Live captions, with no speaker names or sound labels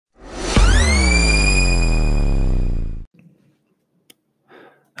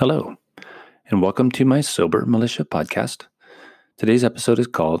Hello, and welcome to my Sober Militia podcast. Today's episode is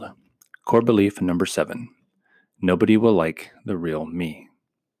called Core Belief Number 7. Nobody will like the real me.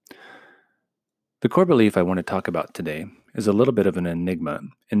 The core belief I want to talk about today is a little bit of an enigma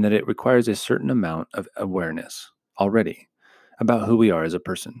in that it requires a certain amount of awareness already about who we are as a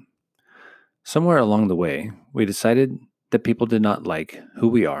person. Somewhere along the way, we decided that people did not like who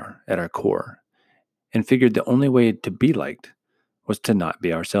we are at our core and figured the only way to be liked was to not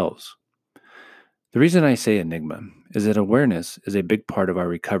be ourselves. The reason I say enigma is that awareness is a big part of our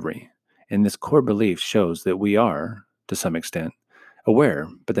recovery, and this core belief shows that we are, to some extent, aware,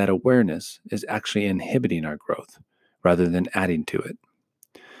 but that awareness is actually inhibiting our growth rather than adding to it.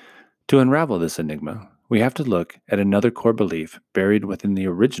 To unravel this enigma, we have to look at another core belief buried within the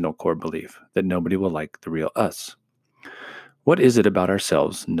original core belief that nobody will like the real us. What is it about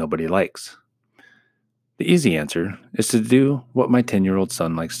ourselves nobody likes? The easy answer is to do what my 10-year-old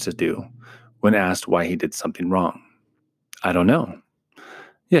son likes to do when asked why he did something wrong. I don't know.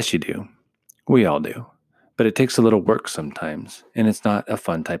 Yes, you do. We all do. But it takes a little work sometimes, and it's not a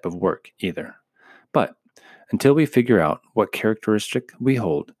fun type of work either. But until we figure out what characteristic we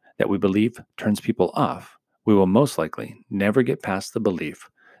hold that we believe turns people off, we will most likely never get past the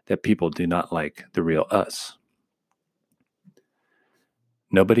belief that people do not like the real us.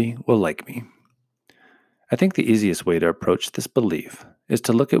 Nobody will like me. I think the easiest way to approach this belief is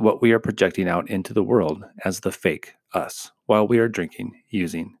to look at what we are projecting out into the world as the fake us while we are drinking,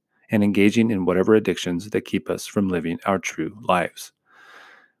 using, and engaging in whatever addictions that keep us from living our true lives.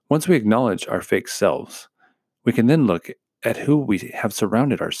 Once we acknowledge our fake selves, we can then look at who we have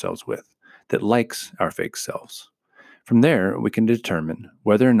surrounded ourselves with that likes our fake selves. From there, we can determine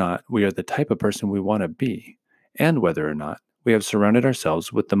whether or not we are the type of person we want to be and whether or not we have surrounded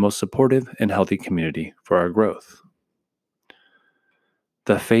ourselves with the most supportive and healthy community for our growth.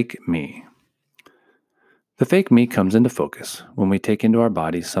 The fake me. The fake me comes into focus when we take into our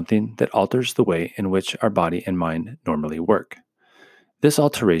body something that alters the way in which our body and mind normally work. This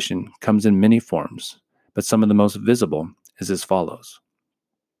alteration comes in many forms, but some of the most visible is as follows.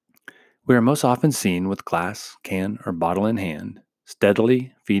 We are most often seen with glass, can, or bottle in hand,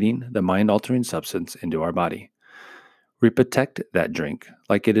 steadily feeding the mind-altering substance into our body. We protect that drink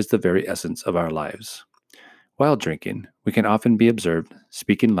like it is the very essence of our lives. While drinking, we can often be observed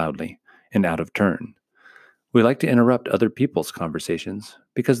speaking loudly and out of turn. We like to interrupt other people's conversations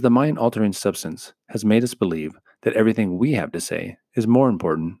because the mind-altering substance has made us believe that everything we have to say is more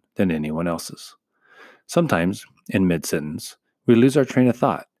important than anyone else's. Sometimes, in mid-sentence, we lose our train of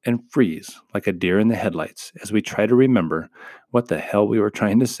thought and freeze like a deer in the headlights as we try to remember what the hell we were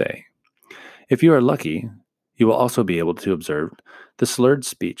trying to say. If you are lucky, you will also be able to observe the slurred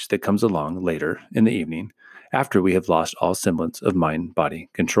speech that comes along later in the evening after we have lost all semblance of mind-body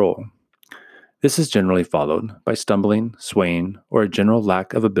control. This is generally followed by stumbling, swaying, or a general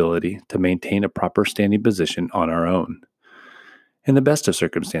lack of ability to maintain a proper standing position on our own. In the best of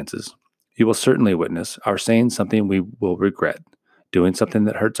circumstances, you will certainly witness our saying something we will regret, doing something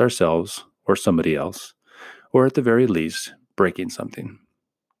that hurts ourselves or somebody else, or at the very least, breaking something.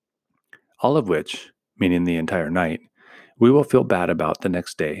 All of which, meaning the entire night, we will feel bad about the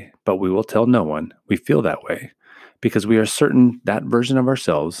next day, but we will tell no one we feel that way because we are certain that version of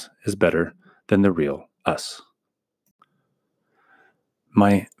ourselves is better than the real us.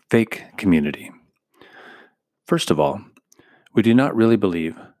 My fake community. First of all, we do not really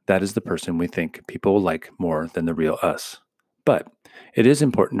believe that is the person we think people will like more than the real us. But it is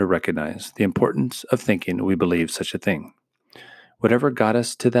important to recognize the importance of thinking we believe such a thing. Whatever got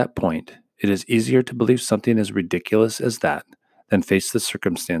us to that point, it is easier to believe something as ridiculous as that than face the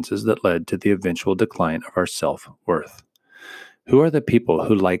circumstances that led to the eventual decline of our self-worth. Who are the people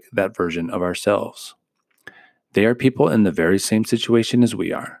who like that version of ourselves? They are people in the very same situation as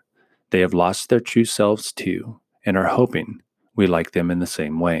we are. They have lost their true selves too, and are hoping we like them in the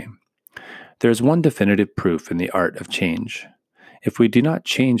same way. There is one definitive proof in the art of change. If we do not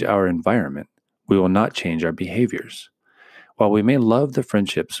change our environment, we will not change our behaviors. While we may love the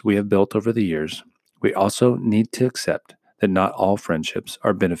friendships we have built over the years, we also need to accept that not all friendships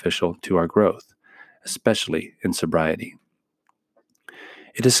are beneficial to our growth, especially in sobriety.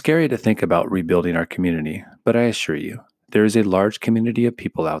 It is scary to think about rebuilding our community, but I assure you, there is a large community of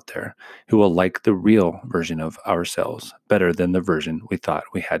people out there who will like the real version of ourselves better than the version we thought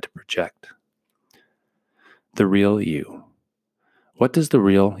we had to project. The real you. What does the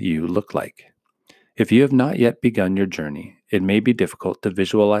real you look like? If you have not yet begun your journey, it may be difficult to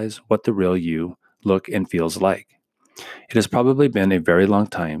visualize what the real you look and feels like. It has probably been a very long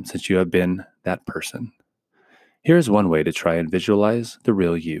time since you have been that person. Here is one way to try and visualize the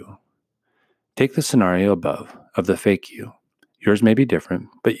real you. Take the scenario above of the fake you. Yours may be different,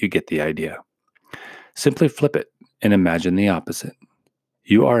 but you get the idea. Simply flip it and imagine the opposite.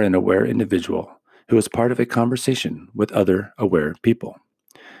 You are an aware individual who is part of a conversation with other aware people.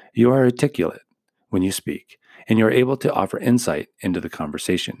 You are articulate when you speak, and you are able to offer insight into the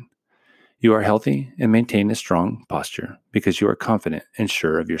conversation. You are healthy and maintain a strong posture because you are confident and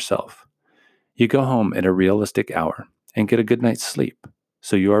sure of yourself. You go home at a realistic hour and get a good night's sleep,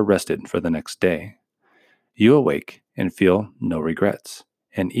 so you are rested for the next day. You awake and feel no regrets,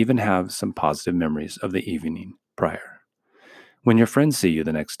 and even have some positive memories of the evening prior. When your friends see you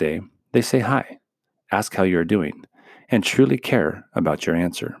the next day, they say hi, ask how you are doing, and truly care about your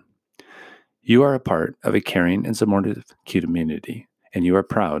answer. You are a part of a caring and supportive community, and you are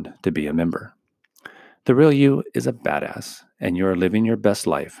proud to be a member. The real you is a badass, and you are living your best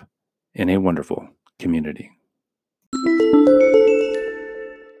life in a wonderful community.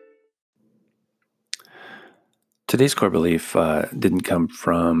 Today's core belief didn't come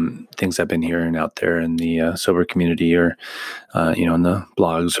from things I've been hearing out there in the sober community, or in the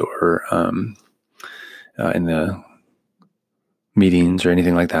blogs, or in the meetings, or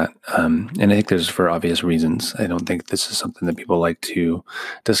anything like that. And I think there's for obvious reasons. I don't think this is something that people like to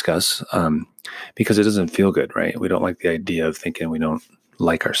discuss because it doesn't feel good, right? We don't like the idea of thinking we don't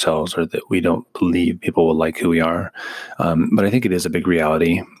like ourselves, or that we don't believe people will like who we are. But I think it is a big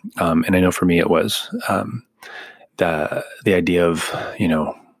reality. And I know for me it was. The idea of,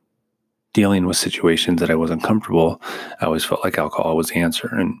 dealing with situations that I wasn't comfortable, I always felt like alcohol was the answer.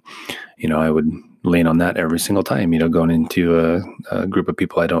 And, I would lean on that every single time, going into a group of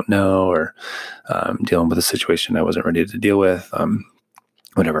people I don't know, or dealing with a situation I wasn't ready to deal with,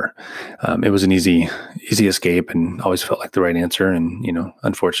 whatever. It was an easy escape, and always felt like the right answer. And,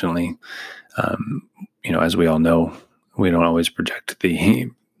 unfortunately, as we all know, we don't always project the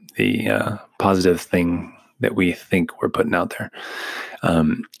positive thing that we think we're putting out there.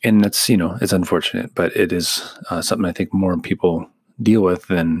 And that's, it's unfortunate, but it is something I think more people deal with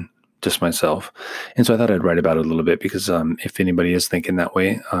than just myself. And so I thought I'd write about it a little bit, because if anybody is thinking that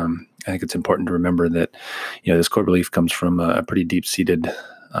way, I think it's important to remember that, this core belief comes from a pretty deep-seated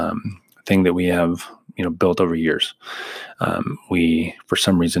thing that we have, built over years. We, for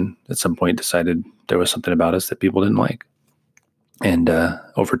some reason, at some point decided there was something about us that people didn't like. And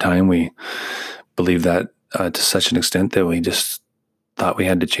over time, we believed that to such an extent that we just thought we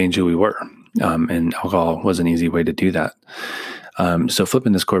had to change who we were. And alcohol was an easy way to do that. So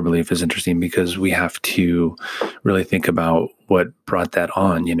flipping this core belief is interesting, because we have to really think about what brought that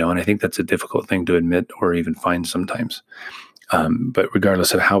on, and I think that's a difficult thing to admit or even find sometimes. But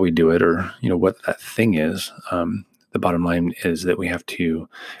regardless of how we do it, or, what that thing is, the bottom line is that we have to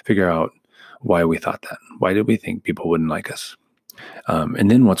figure out why we thought that. Why did we think people wouldn't like us?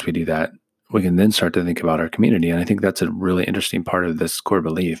 And then once we do that, we can then start to think about our community. And I think that's a really interesting part of this core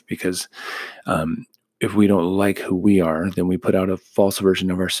belief, because if we don't like who we are, then we put out a false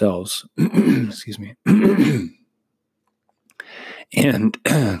version of ourselves. Excuse me. And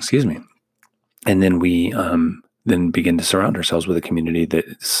excuse me. And then we then begin to surround ourselves with a community that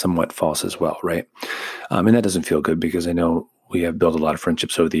is somewhat false as well, right? And that doesn't feel good, because I know we have built a lot of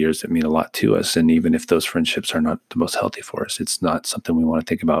friendships over the years that mean a lot to us. And even if those friendships are not the most healthy for us, it's not something we want to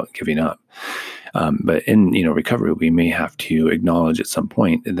think about giving up. But in, recovery, we may have to acknowledge at some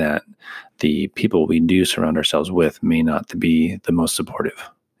point that the people we do surround ourselves with may not be the most supportive,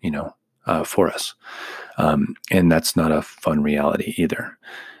 for us. And that's not a fun reality either.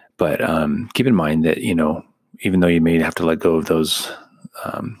 But keep in mind that, even though you may have to let go of those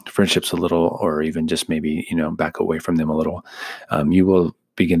friendships a little, or even just maybe, back away from them a little, you will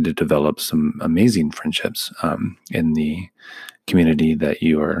begin to develop some amazing friendships in the community that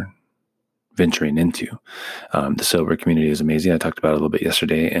you are venturing into. The sober community is amazing. I talked about it a little bit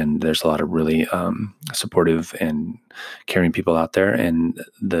yesterday, and there's a lot of really supportive and caring people out there. And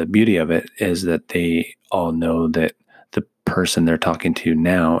the beauty of it is that they all know that the person they're talking to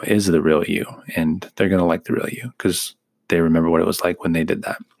now is the real you, and they're going to like the real you because they remember what it was like when they did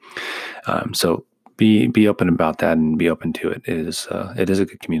that. So be open about that, and be open to it. It is a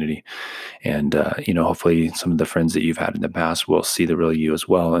good community. And, hopefully some of the friends that you've had in the past will see the real you as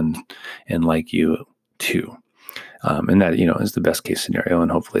well, and like you too. And that, is the best case scenario.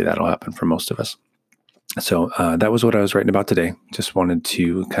 And hopefully that'll happen for most of us. So that was what I was writing about today. Just wanted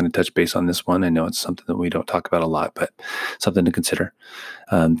to kind of touch base on this one. I know it's something that we don't talk about a lot, but something to consider.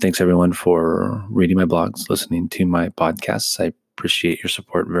 Thanks everyone for reading my blogs, listening to my podcasts. I appreciate your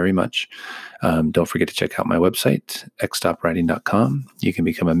support very much. Don't forget to check out my website, xstopwriting.com. You can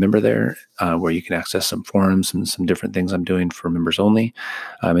become a member there, where you can access some forums and some different things I'm doing for members only.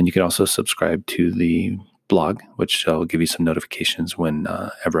 And you can also subscribe to the blog, which will give you some notifications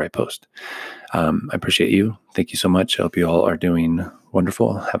whenever I post. I appreciate you. Thank you so much. I hope you all are doing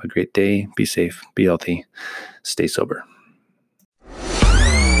wonderful. Have a great day. Be safe. Be healthy. Stay sober.